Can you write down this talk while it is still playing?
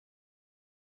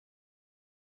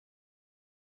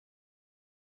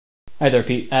Hi there,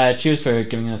 Pete. Cheers for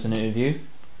giving us an interview.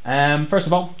 First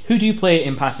of all, who do you play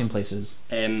in Passing Places?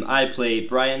 I play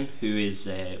Brian, who is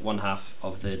one half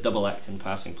of the double act in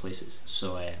Passing Places.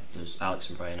 So there's Alex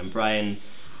and Brian, and Brian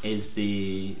is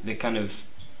the kind of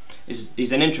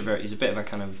he's an introvert. He's a bit of a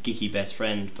kind of geeky best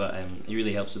friend, but he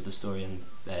really helps with the story. And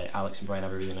Alex and Brian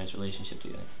have a really nice relationship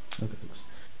together. Okay.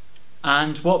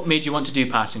 And what made you want to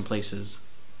do Passing Places?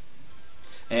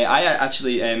 I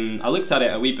actually I looked at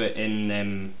it a wee bit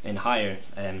in higher,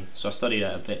 so I studied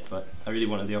it a bit, but I really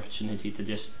wanted the opportunity to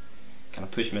just kind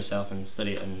of push myself and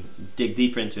study it and dig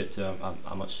deeper into it to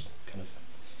a much kind of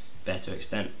better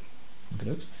extent.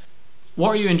 Okay. What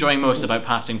are you enjoying most about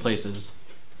Passing Places?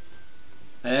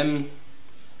 I'm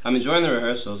enjoying the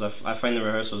rehearsals. I find the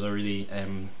rehearsals are really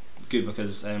good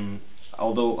because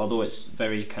although it's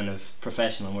very kind of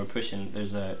professional and we're pushing,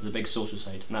 there's a big social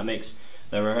side, and that makes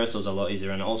the rehearsals a lot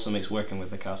easier, and it also makes working with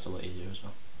the cast a lot easier as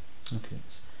well. Okay.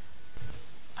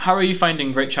 How are you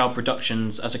finding Great Child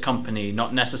Productions as a company,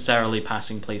 not necessarily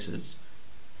Passing Places?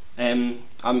 I'm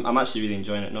actually really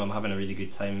enjoying it. No, I'm having a really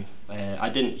good time. I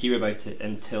didn't hear about it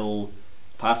until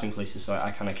Passing Places, so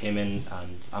I kind of came in,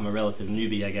 and I'm a relative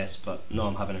newbie, I guess, but no,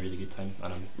 I'm having a really good time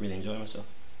and I'm really enjoying myself.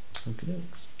 Okay.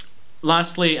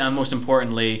 Lastly, and most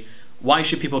importantly, why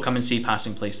should people come and see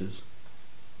Passing Places?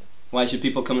 Why should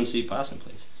people come and see Passing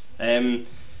Places?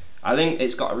 I think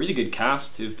it's got a really good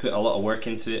cast who've put a lot of work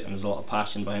into it, and there's a lot of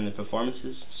passion behind the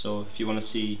performances. So if you want to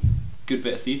see a good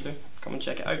bit of theatre, come and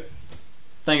check it out.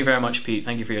 Thank you very much, Pete.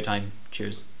 Thank you for your time.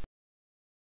 Cheers.